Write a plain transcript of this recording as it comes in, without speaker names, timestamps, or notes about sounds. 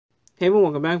Hey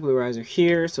everyone, welcome back. BlueRiser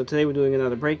here. So today we're doing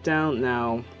another breakdown.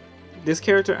 Now, this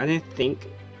character, I didn't think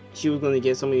she was going to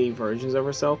get so many versions of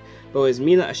herself, but it's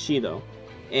Mina Ashido.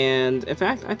 And in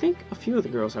fact, I think a few of the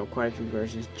girls have quite a few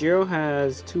versions. Jiro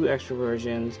has 2 extra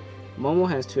versions. Momo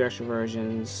has 2 extra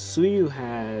versions. Suyu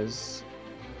has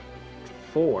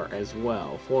 4 as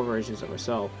well. 4 versions of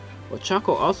herself.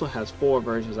 Ochako also has 4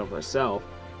 versions of herself.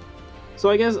 So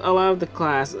I guess a lot of the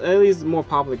class, at least the more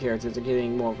popular characters, are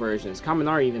getting more versions.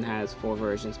 Kaminari even has 4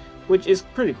 versions, which is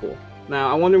pretty cool.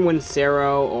 Now, I wonder when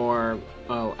Sero or...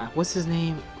 oh, what's his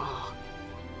name? Oh,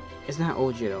 it's not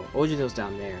Ojido. Ojido's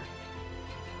down there.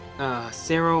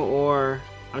 Sero or...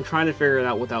 I'm trying to figure it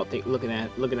out without looking at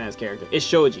his character. It's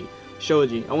Shoji.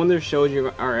 Shoji. I wonder if Shoji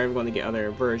are ever going to get other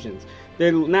versions.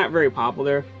 They're not very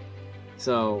popular,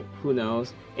 so who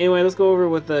knows. Anyway, let's go over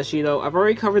with Ashido. I've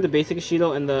already covered the basic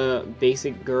Ashido and the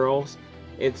basic girls.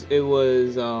 It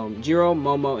was Jiro,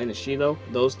 Momo, and Ashido,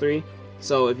 those 3.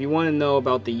 So if you want to know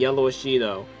about the yellow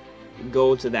Ashido,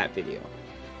 go to that video.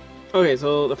 Okay,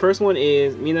 so the first one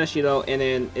is Mina Ashido, and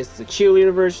then it's the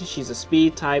cheerleader version. She's a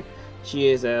speed type. She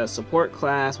is a support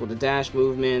class with a dash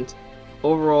movement.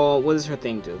 Overall, what does her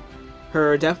thing do?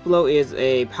 Her death blow is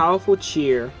a powerful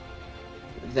cheer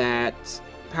dance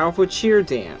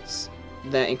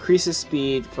that increases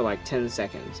speed for like 10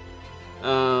 seconds.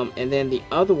 And then the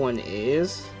other one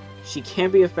is she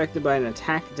can't be affected by an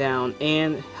attack down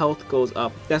and health goes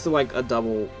up. That's like a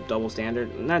double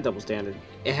standard. Not double standard.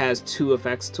 It has 2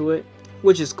 effects to it,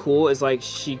 which is cool. It's like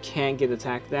she can't get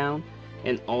attack down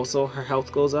and also her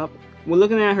health goes up. When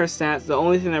looking at her stats, the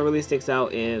only thing that really sticks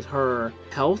out is her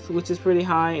health, which is pretty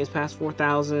high. It's past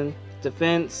 4,000.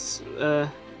 Defense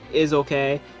is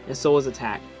okay, and so is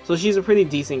attack. So she's a pretty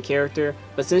decent character,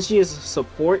 but since she is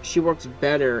support, she works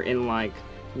better in like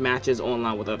matches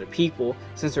online with other people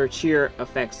since her cheer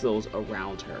affects those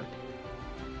around her.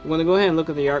 I'm going to go ahead and look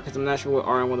at the art because I'm not sure what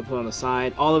art I want to put on the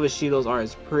side. All of Ashido's art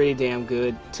is pretty damn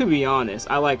good, to be honest.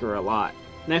 I like her a lot.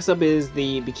 Next up is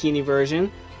the bikini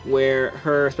version, where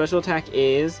her special attack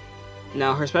is...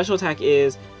 Now her special attack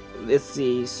is... it's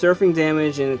the surfing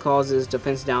damage and it causes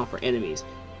defense down for enemies.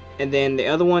 And then the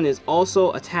other one is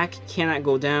also attack cannot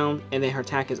go down, and then her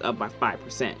attack is up by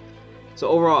 5%. So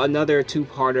overall, another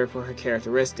 2-parter for her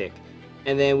characteristic.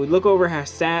 And then we look over her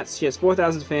stats. She has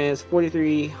 4,000 defense,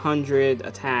 4,300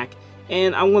 attack,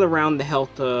 and I'm going to round the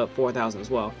health to 4,000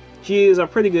 as well. She is a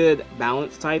pretty good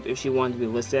balance type if she wanted to be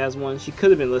listed as one. She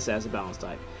could have been listed as a balance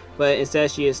type, but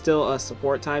instead she is still a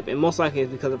support type, and most likely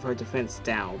it's because of her defense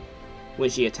down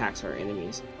when she attacks her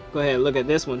enemies. Go ahead and look at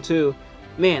this one too.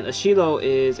 Man, Ashido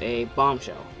is a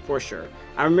bombshell, for sure.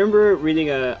 I remember reading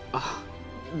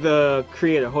the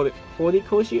creator,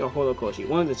 Horikoshi or Horokoshi,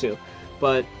 one of the 2,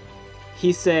 but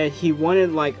he said he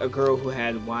wanted like a girl who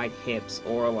had wide hips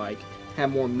or like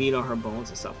had more meat on her bones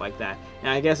and stuff like that. And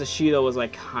I guess Ashido was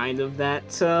like kind of that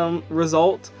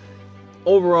result.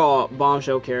 Overall,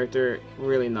 bombshell character,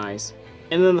 really nice.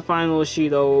 And then the final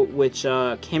Ashido, which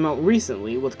came out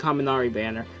recently with Kaminari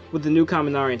banner, with the new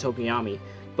Kaminari and Tokuyami.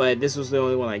 But this was the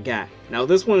only one I got. Now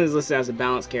this one is listed as a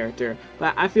balanced character,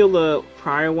 but I feel the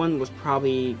prior one was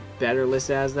probably better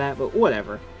listed as that, but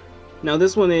whatever. Now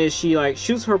this one is, she like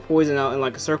shoots her poison out in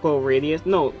like a circle of radius.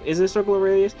 No, is it a circle of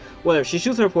radius? Whatever, she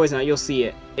shoots her poison out, you'll see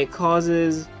it. It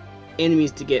causes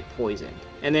enemies to get poisoned.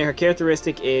 And then her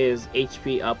characteristic is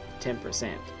HP up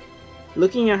 10%.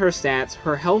 Looking at her stats,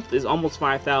 her health is almost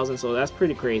 5,000, so that's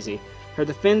pretty crazy. Her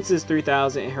defense is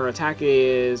 3,000 and her attack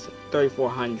is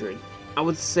 3,400. I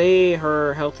would say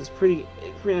her health is not pretty,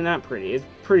 it's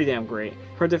pretty damn great.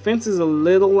 Her defense is a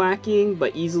little lacking,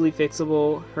 but easily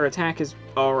fixable. Her attack is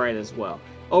alright as well.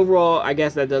 Overall, I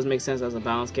guess that does make sense as a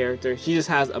balanced character. She just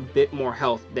has a bit more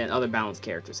health than other balanced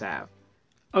characters have.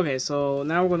 Okay, so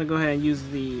now we're going to go ahead and use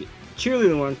the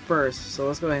cheerleader one first. So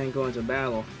let's go ahead and go into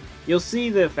battle. You'll see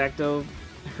the effect of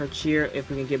her cheer if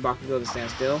we can get Bakugo to stand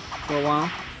still for a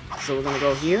while. So we're going to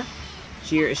go here.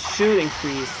 Cheer, it should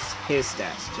increase his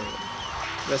stats too.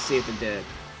 Let's see if it did.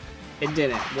 It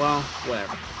didn't. Well,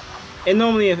 whatever. It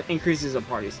normally increases a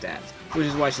party stats, which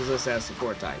is why she's listed as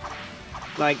support type.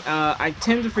 Like, I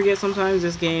tend to forget sometimes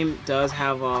this game does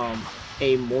have a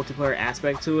multiplayer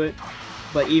aspect to it,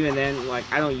 but even then,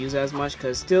 like, I don't use it as much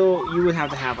because still you would have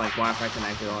to have like Wi-Fi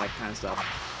connected, all that kind of stuff.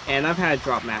 And I've had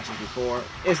drop matches before.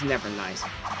 It's never nice.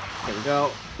 There we go.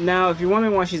 Now, if you're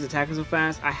wondering why she's attacking so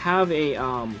fast, I have a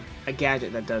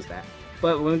gadget that does that.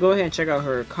 But we're going to go ahead and check out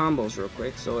her combos real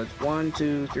quick. So it's 1,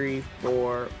 2, 3,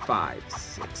 4, 5,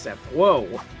 6, 7.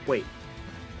 Whoa, wait.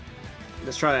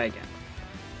 Let's try that again.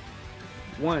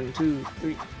 1, 2,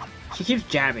 3. She keeps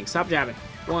jabbing. Stop jabbing.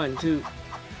 1, 2.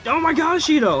 Oh my god,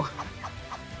 Ashido!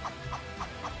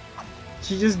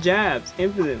 She just jabs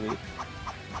infinitely.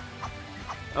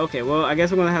 Okay, well, I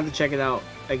guess we're gonna have to check it out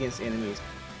against enemies.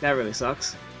 That really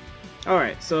sucks.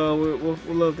 Alright, so we'll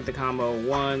look at the combo.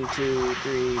 1, 2,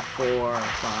 3, 4,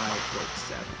 5, 6,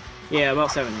 7. Yeah,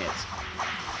 about 7 hits.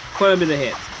 Quite a bit of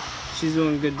hits. She's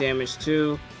doing good damage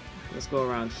too. Let's go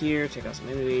around here, check out some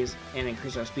enemies, and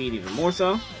increase our speed even more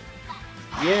so.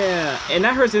 Yeah, and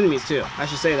that hurts enemies too. I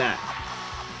should say that.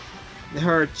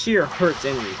 Her cheer hurts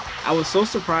enemies. I was so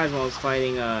surprised when I was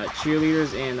fighting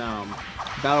cheerleaders in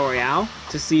Battle Royale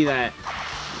to see that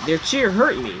their cheer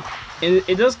hurt me. And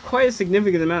it does quite a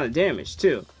significant amount of damage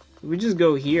too. If we just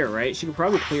go here, right? She could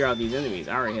probably clear out these enemies.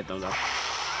 I already hit them though.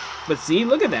 But see,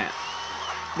 look at that.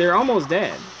 They're almost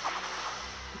dead.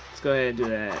 Let's go ahead and do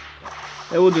that.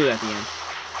 And we'll do it at the end.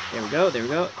 There we go, there we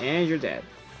go. And you're dead.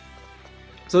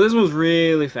 So this one's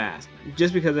really fast.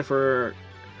 Just because of her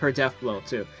death blow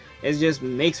too. It just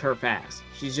makes her fast.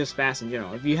 She's just fast in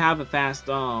general. If you have a fast,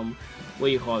 what do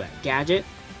you call that? Gadget,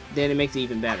 then it makes it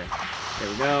even better.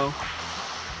 There we go.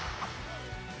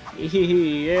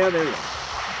 Yeah, there we go.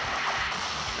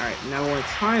 Alright, now we're going to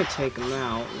try to take him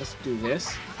out. Let's do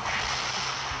this.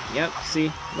 Yep,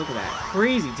 see? Look at that.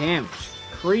 Crazy damage.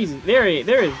 Crazy. There it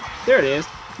is.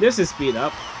 This is speed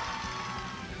up.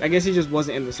 I guess he just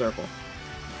wasn't in the circle.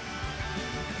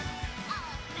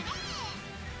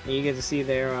 And you get to see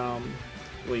their, what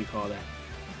do you call that?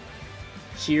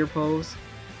 Cheer pose.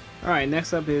 Alright,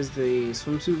 next up is the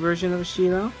swimsuit version of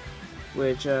Ashido,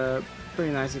 which,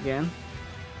 pretty nice again.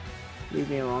 Leave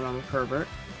me alone, I'm a pervert.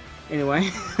 Anyway,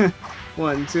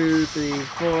 1, 2, 3,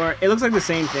 4. It looks like the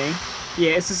same thing.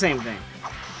 Yeah, it's the same thing.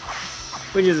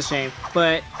 Which is a shame.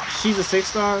 But she's a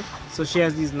 6-star, so she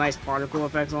has these nice particle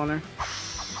effects on her.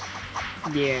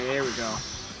 Yeah, there we go.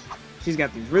 She's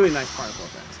got these really nice particle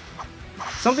effects.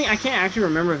 Something I can't actually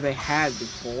remember if they had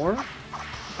before.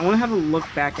 I want to have a look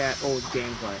back at old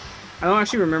gameplay. I don't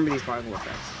actually remember these particle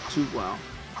effects too well.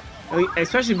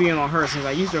 Especially being on her, since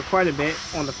I used her quite a bit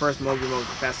on the first Mogi Mogi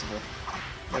Festival.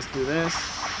 Let's do this.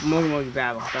 Mogi Mogi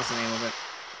Battle, that's the name of it.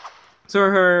 So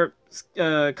her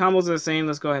combos are the same.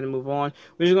 Let's go ahead and move on.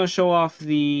 We're just going to show off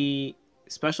the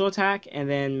special attack and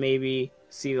then maybe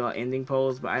see the ending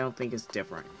pose, but I don't think it's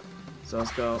different. So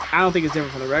let's go. I don't think it's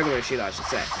different from the regular Ashido, I should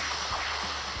say.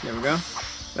 There we go.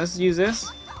 Let's use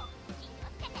this.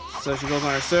 So she goes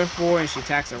on her surfboard and she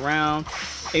attacks around.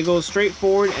 It goes straight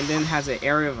forward and then has an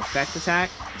area of effect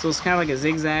attack. So it's kind of like a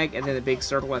zigzag and then a big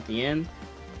circle at the end.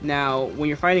 Now, when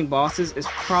you're fighting bosses, it's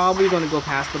probably going to go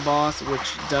past the boss,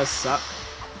 which does suck.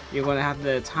 You're going to have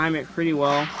to time it pretty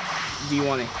well. Do you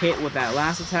want to hit with that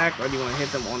last attack or do you want to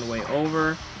hit them on the way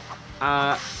over?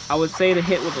 I would say to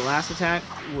hit with the last attack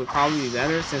would probably be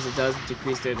better since it does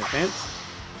decrease their defense.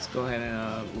 Let's go ahead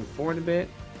and move forward a bit.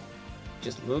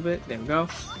 Just a little bit. There we go.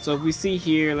 So if we see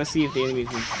here, let's see if the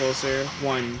enemies move closer.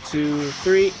 1, 2,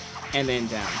 3, and then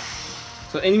down.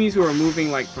 So enemies who are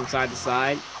moving like from side to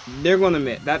side, they're going to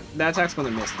miss. That attack's going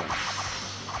to miss them.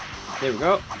 There we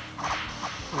go.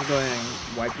 Let's go ahead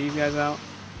and wipe these guys out.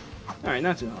 Alright,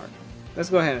 not too hard. Let's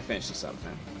go ahead and finish this up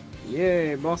then.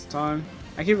 Yay, boss time.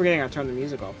 I keep forgetting I turned the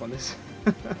music off on this.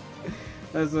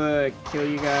 Let's kill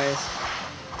you guys.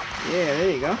 Yeah,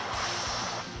 there you go.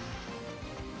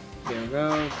 There we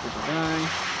go. People die.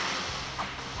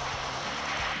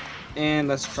 And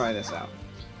let's try this out.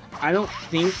 I don't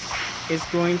think it's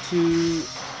going to...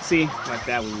 See, like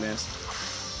that we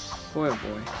missed. Boy, oh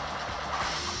boy.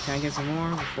 Can I get some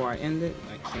more before I end it?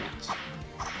 I can't.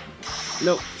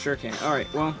 Nope, sure can.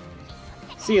 Alright, well,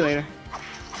 see you later.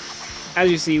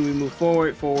 As you see, we move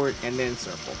forward, forward, and then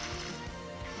circle.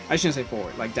 I shouldn't say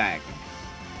forward, like diagonal.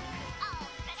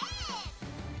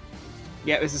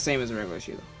 Yeah, it's the same as a regular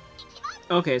Ashido.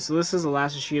 Okay, so this is the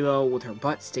last Ashido with her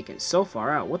butt sticking so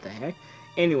far out. What the heck?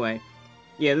 Anyway,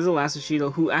 yeah, this is the last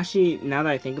Ashido who actually, now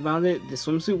that I think about it, the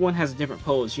swimsuit one has a different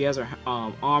pose. She has her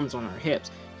arms on her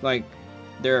hips. Like,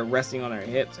 they're resting on her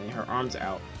hips and her arms are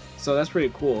out. So that's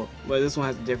pretty cool. But this one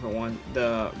has a different one.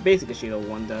 The basic Ashido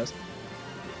one does.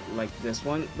 Like this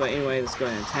one. But anyway, let's go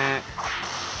ahead and attack.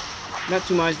 Not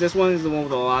too much. This one is the one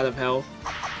with a lot of health.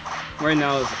 Right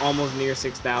now it's almost near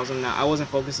 6,000. Now I wasn't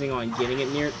focusing on getting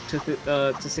it near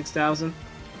to 6,000.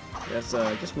 Let's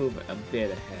just move a bit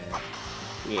ahead.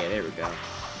 Yeah, there we go.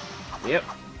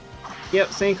 Yep,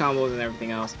 same combos and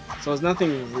everything else. So there's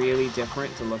nothing really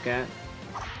different to look at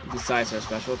besides her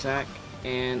special attack.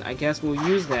 And I guess we'll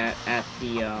use that at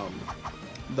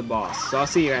the boss. So I'll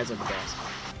see you guys at the boss.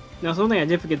 Now something I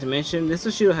did forget to mention, this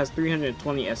Ashido has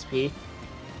 320 SP,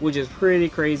 which is pretty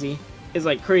crazy. It's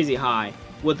like crazy high,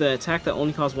 with the attack that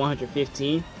only costs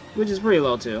 115, which is pretty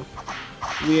low too.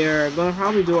 We're going to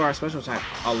probably do our special attack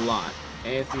a lot.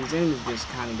 if these enemies just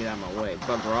kind of get out of my way,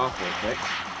 bugger off real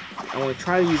quick. I want to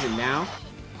try to use it now.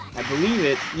 I believe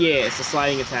it, yeah, it's a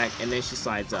sliding attack, and then she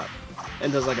slides up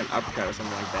and does like an uppercut or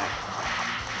something like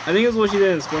that. I think it's what she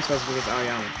did in the Sports Festival against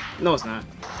Aoyama. No, it's not.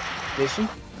 Did she?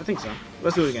 I think so.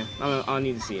 Let's do it again. I'll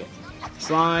need to see it.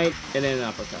 Slide, and then an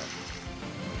uppercut.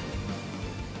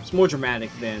 It's more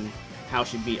dramatic than how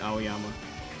she beat Aoyama.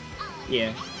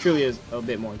 Yeah, truly is a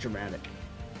bit more dramatic.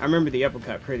 I remember the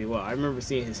uppercut pretty well. I remember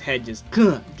seeing his head just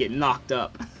get knocked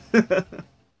up.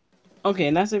 Okay,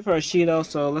 and that's it for Ashido,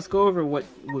 so let's go over what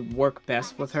would work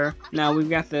best with her. Now,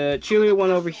 we've got the cheerleader one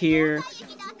over here.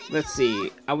 Let's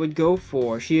see, I would go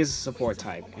for, she is a support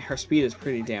type, and her speed is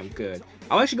pretty damn good.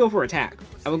 I'll actually go for attack.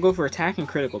 I would go for attack and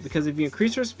critical, because if you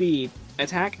increase her speed,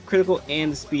 attack, critical,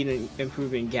 and the speed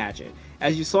improving gadget.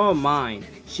 As you saw in mine,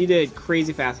 she did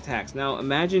crazy fast attacks. Now,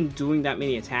 imagine doing that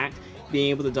many attacks, being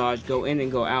able to dodge, go in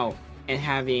and go out, and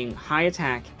having high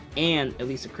attack and at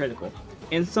least a critical,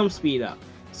 and some speed up.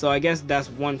 So I guess that's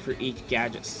one for each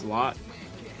gadget slot,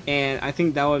 and I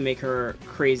think that would make her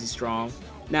crazy strong.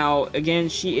 Now, again,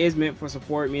 she is meant for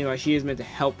support, meaning like she is meant to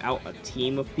help out a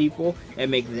team of people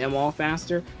and make them all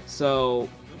faster. So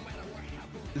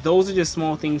those are just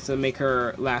small things to make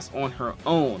her last on her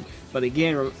own. But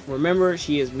again, remember,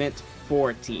 she is meant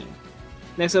for a team.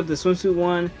 Next up, the swimsuit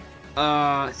one.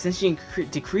 Since she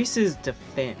decreases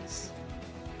defense,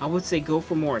 I would say go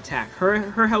for more attack.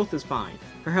 Her health is fine.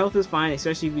 Her health is fine,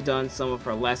 especially if you've done some of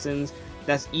her lessons.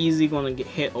 That's easily going to get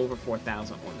hit over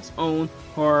 4,000 on its own.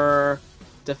 Her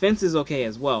defense is okay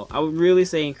as well. I would really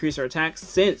say increase her attack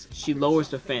since she lowers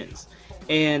defense.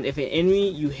 And if an enemy,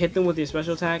 you hit them with your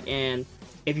special attack, and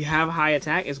if you have a high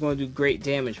attack, it's going to do great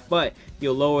damage, but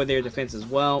you'll lower their defense as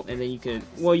well, and then you could,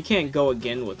 well, you can't go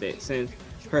again with it since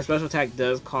her special attack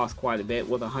does cost quite a bit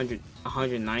with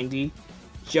 190.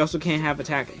 She also can't have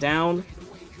attack down,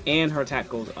 and her attack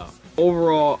goes up.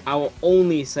 Overall, I will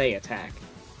only say attack.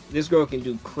 This girl can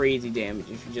do crazy damage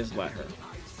if you just let her.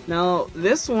 Now,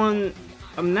 this one,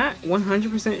 I'm not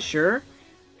 100% sure,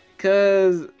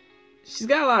 because she's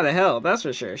got a lot of health, that's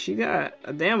for sure. She got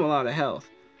a damn lot of health.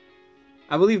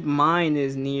 I believe mine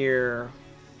is near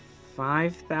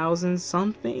 5,000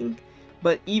 something,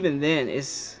 but even then,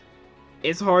 it's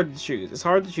hard to choose. It's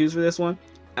hard to choose for this one.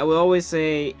 I would always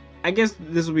say, I guess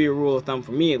this would be a rule of thumb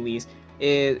for me at least,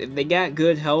 is if they got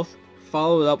good health,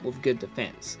 follow it up with good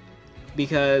defense.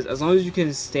 Because as long as you can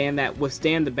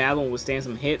withstand the battle and withstand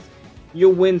some hits,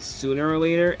 you'll win sooner or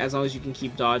later as long as you can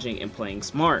keep dodging and playing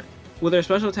smart. With her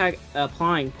special attack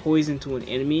applying poison to an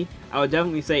enemy, I would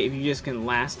definitely say if you just can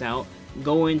last out,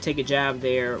 go in, take a jab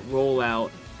there, roll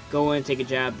out, go in, take a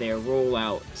jab there, roll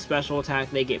out. Special attack,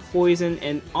 they get poison,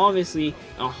 and obviously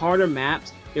on harder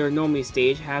maps, there are normally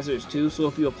stage hazards too, so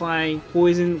if you apply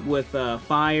poison with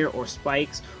fire or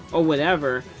spikes or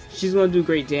whatever, she's going to do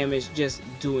great damage just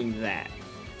doing that.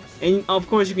 And of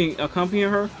course you can accompany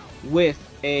her with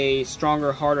a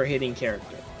stronger, harder hitting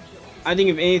character. I think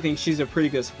if anything, she's a pretty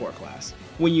good support class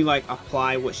when you like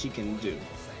apply what she can do.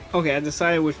 Okay, I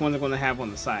decided which one I'm going to have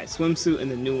on the side. Swimsuit and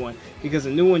the new one, because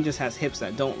the new one just has hips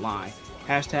that don't lie.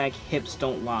 Hashtag hips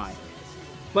don't lie.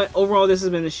 But overall, this has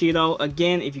been Ashido.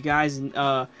 Again, if you guys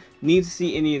need to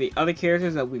see any of the other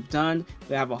characters that we've done,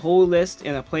 we have a whole list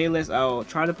in a playlist. I'll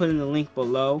try to put in the link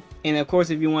below. And of course,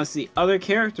 if you want to see other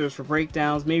characters for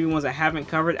breakdowns, maybe ones I haven't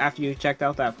covered after you checked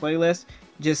out that playlist,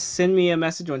 just send me a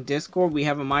message on Discord. We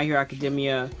have a My Hero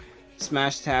Academia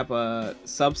Smash Tap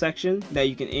subsection that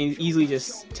you can easily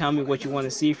just tell me what you want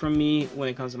to see from me when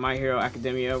it comes to My Hero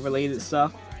Academia related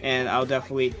stuff. And I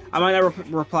might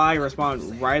not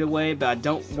respond right away, but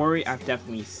don't worry, I've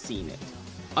definitely seen it.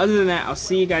 Other than that, I'll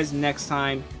see you guys next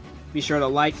time. Be sure to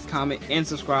like, comment, and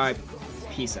subscribe.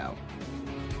 Peace out.